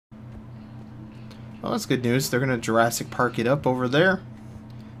Well, that's good news. They're gonna Jurassic Park it up over there.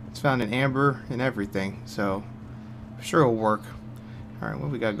 It's found in amber and everything, so I'm sure it'll work. Alright, what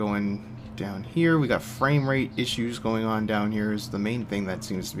we got going down here? We got frame rate issues going on down here is the main thing that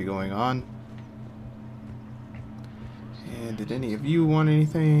seems to be going on. And did any of you want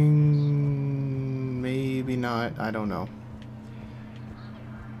anything? Maybe not. I don't know.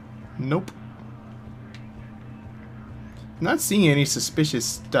 Nope. I'm not seeing any suspicious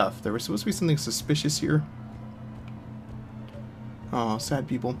stuff. There was supposed to be something suspicious here. Oh, sad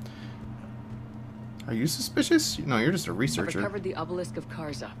people. Are you suspicious? No, you're just a researcher. I've recovered the obelisk of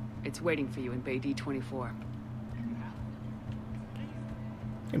Karza. It's waiting for you in Bay D24.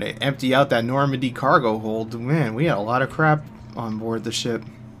 Gonna empty out that Normandy cargo hold. Man, we had a lot of crap on board the ship.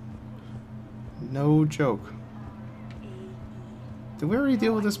 No joke. Did we already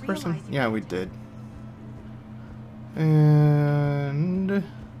deal with this person? Yeah, we did. And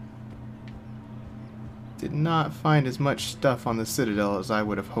did not find as much stuff on the Citadel as I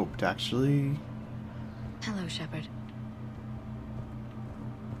would have hoped, actually. Hello, Shepard.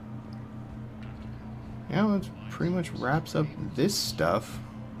 Yeah, that pretty much wraps up this stuff.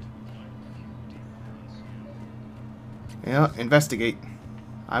 Yeah, investigate.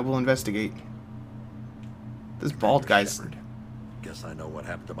 I will investigate. This bald guy's... Shepard. Guess I know what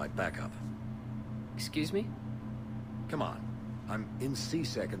happened to my backup. Excuse me? Come on. I'm in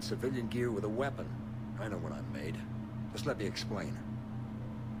C-Sec in civilian gear with a weapon. I know what I'm made. Just let me explain.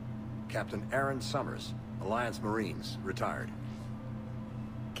 Captain Aaron Summers, Alliance Marines, retired.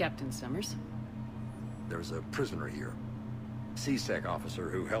 Captain Summers? There's a prisoner here. C-Sec officer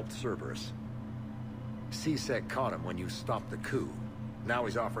who helped Cerberus. C-Sec caught him when you stopped the coup. Now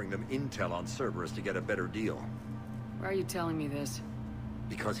he's offering them intel on Cerberus to get a better deal. Why are you telling me this?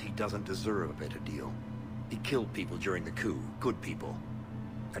 Because he doesn't deserve a better deal. He killed people during the coup, good people.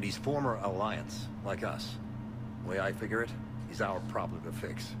 And he's former Alliance, like us. The way I figure it, he's our problem to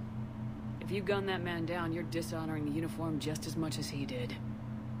fix. If you gun that man down, you're dishonoring the uniform just as much as he did.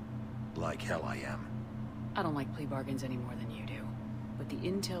 Like hell I am. I don't like plea bargains any more than you do. But the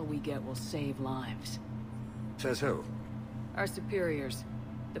intel we get will save lives. Says who? Our superiors.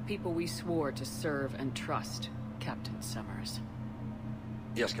 The people we swore to serve and trust, Captain Summers.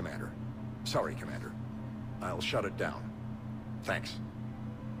 Yes, Commander. Sorry, Commander. I'll shut it down. Thanks.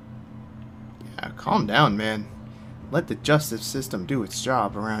 Yeah, calm down, man. Let the justice system do its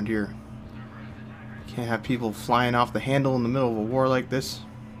job around here. Can't have people flying off the handle in the middle of a war like this.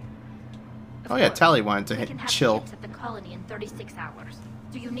 Oh yeah, Tally wanted to chill. At the colony in 36 hours.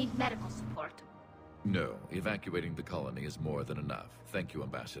 Do you need medical support? No, evacuating the colony is more than enough. Thank you,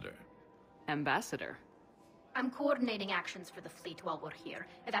 Ambassador. Ambassador? I'm coordinating actions for the fleet while we're here.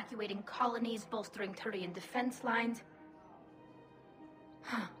 Evacuating colonies, bolstering Turian defense lines.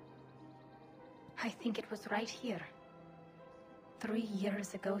 Huh. I think it was right here. 3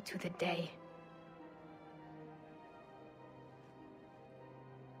 years ago to the day.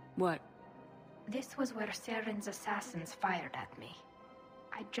 What? This was where Saren's assassins fired at me.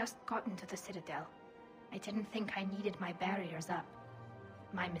 I'd just gotten to the Citadel. I didn't think I needed my barriers up.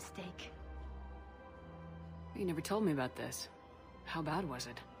 My mistake. You never told me about this. How bad was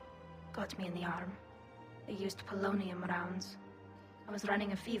it? Got me in the arm. They used polonium rounds. I was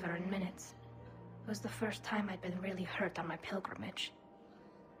running a fever in minutes. It was the first time I'd been really hurt on my pilgrimage.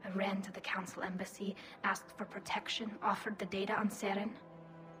 I ran to the Council embassy, asked for protection, offered the data on Saren.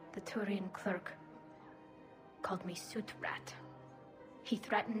 The Turian clerk called me Soot Rat. He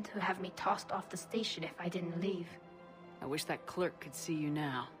threatened to have me tossed off the station if I didn't leave. I wish that clerk could see you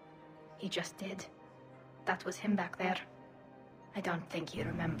now. He just did. That was him back there. I don't think he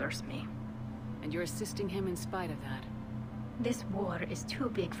remembers me. And you're assisting him in spite of that. This war is too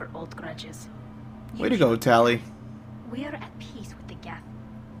big for old grudges. Way to go, Tally. We're at peace with the Geth.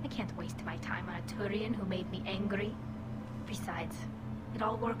 I can't waste my time on a Turian who made me angry. Besides, it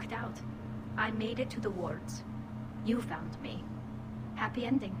all worked out. I made it to the wards. You found me. Happy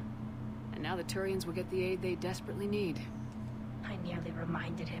ending. And now the Turians will get the aid they desperately need. I nearly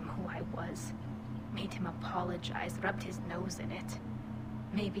reminded him who I was. Made him apologize, rubbed his nose in it.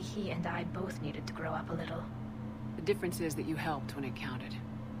 Maybe he and I both needed to grow up a little. The difference is that you helped when it counted.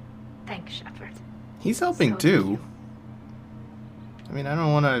 Thanks, Shepard. He's helping So too. I mean, I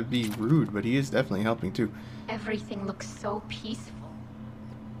don't want to be rude, but he is definitely helping too. Everything looks so peaceful.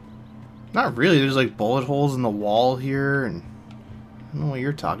 Not really. There's like bullet holes in the wall here, and I don't know what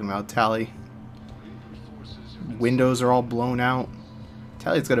you're talking about, Tally. Windows are all blown out.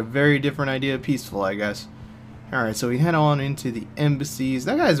 Tally's got a very different idea of peaceful, I guess. Alright, so we head on into the embassies.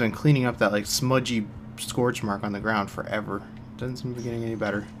 That guy's been cleaning up that like smudgy scorch mark on the ground forever. Doesn't seem to be getting any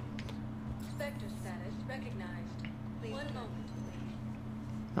better. Inspector status recognized. Please. 1 moment,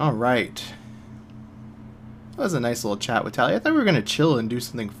 please. Alright. That was a nice little chat with Tally. I thought we were going to chill and do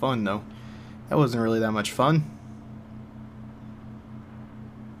something fun, though. That wasn't really that much fun.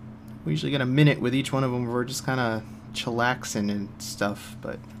 We usually get a minute with each one of them where we're just kind of chillaxing and stuff,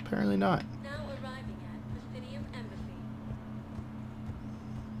 but apparently not. Now arriving at Presidium Embassy.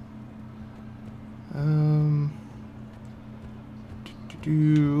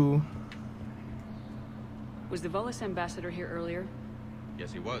 Was the Volus ambassador here earlier?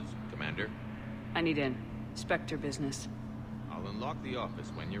 Yes, he was, Commander. I need in. Spectre business. I'll unlock the office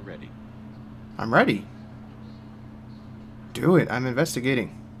when you're ready. I'm ready. Do it. I'm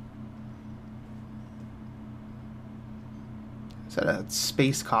investigating. Is that a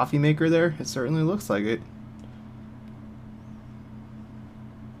space coffee maker there? It certainly looks like it.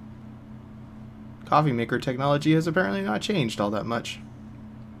 Coffee maker technology has apparently not changed all that much.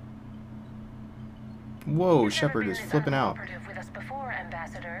 Whoa, Shepard is flipping out. With us before,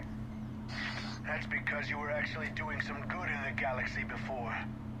 Ambassador. That's because you were actually doing some good in the galaxy before.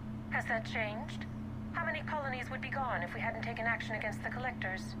 Has that changed? How many colonies would be gone if we hadn't taken action against the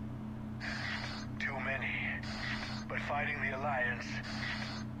Collectors? Too many. But fighting the Alliance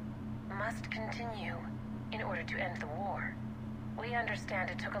must continue in order to end the war. We understand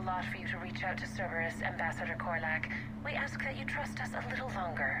it took a lot for you to reach out to Cerberus, Ambassador Korlak. We ask that you trust us a little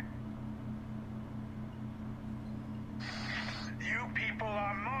longer. You people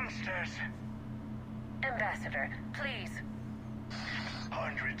are monsters! Ambassador, please.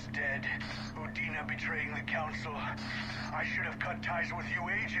 Hundreds dead. Udina betraying the Council. I should have cut ties with you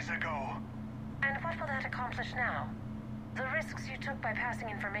ages ago. And what will that accomplish now? The risks you took by passing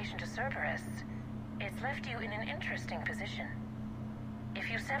information to Cerberus. It's left you in an interesting position. If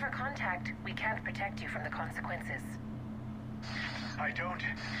you sever contact, we can't protect you from the consequences. I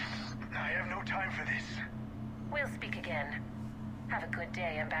have no time for this. We'll speak again. Have a good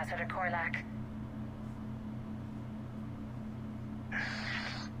day, Ambassador Korlak.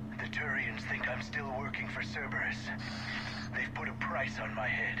 The Turians think I'm still working for Cerberus. They've put a price on my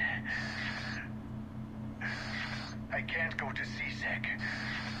head. I can't go to CSEC,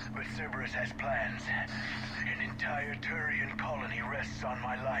 but Cerberus has plans. An entire Turian colony rests on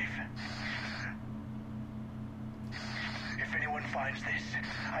my life. If anyone finds this,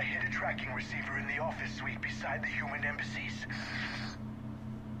 I hid a tracking receiver in the office suite beside the human embassies.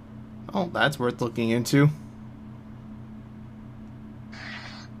 Oh, that's worth looking into.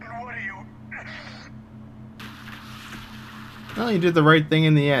 What are you... Well, you did the right thing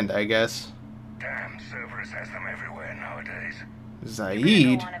in the end, I guess. Damn, Cerberus has them everywhere nowadays.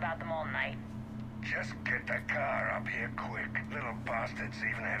 Zaid? Go on about them all night. Just get the car up here quick. Little bastard's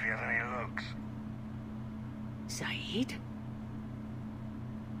even heavier than he looks. Zaid?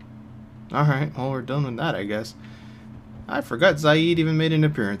 Alright, well, we're done with that, I guess. I forgot Zaid even made an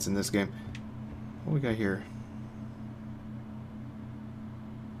appearance in this game. What we got here?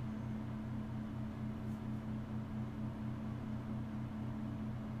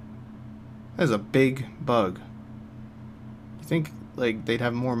 That's a big bug. You think, like, they'd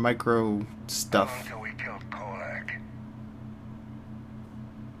have more micro stuff? Until we killed Korlak.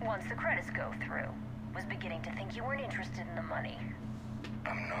 Once the credits go through, was beginning to think you weren't interested in the money.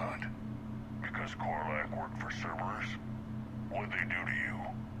 I'm not. Because Korlak worked for Cerberus? What'd they do to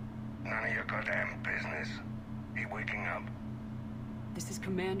you? None of your goddamn business. You waking up? This is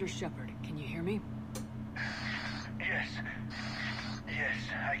Commander Shepard. Can you hear me? Yes. Yes,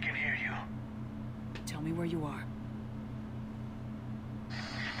 I can hear you. Tell me where you are.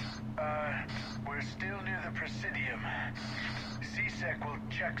 We're still near the Presidium. CSEC will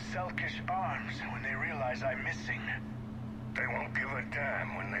check Selkish arms when they realize I'm missing. They won't give a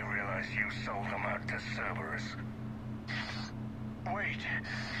damn when they realize you sold them out to Cerberus. Wait.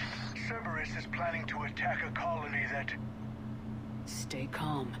 Cerberus is planning to attack a colony that... Stay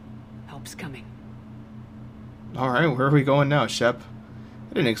calm. Help's coming. Alright, where are we going now, Shep?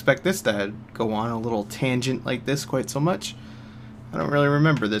 I didn't expect this to go on a little tangent like this quite so much. I don't really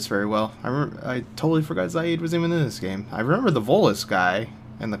remember this very well. I totally forgot Zaid was even in this game. I remember the Volus guy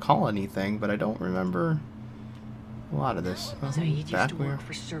and the colony thing, but I don't remember a lot of this. Zaid used to work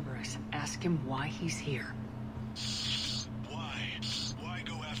for Cerberus. Ask him why he's here. Why? Why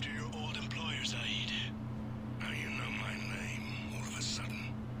go after your old employer, Zaid? Now you know my name all of a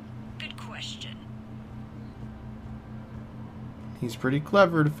sudden. Good question. He's pretty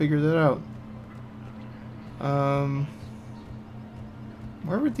clever to figure that out.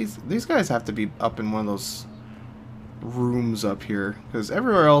 Where would these guys have to be up in one of those rooms up here? Because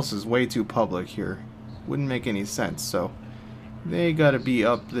everywhere else is way too public here. Wouldn't make any sense, so They gotta be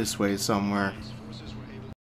up this way somewhere.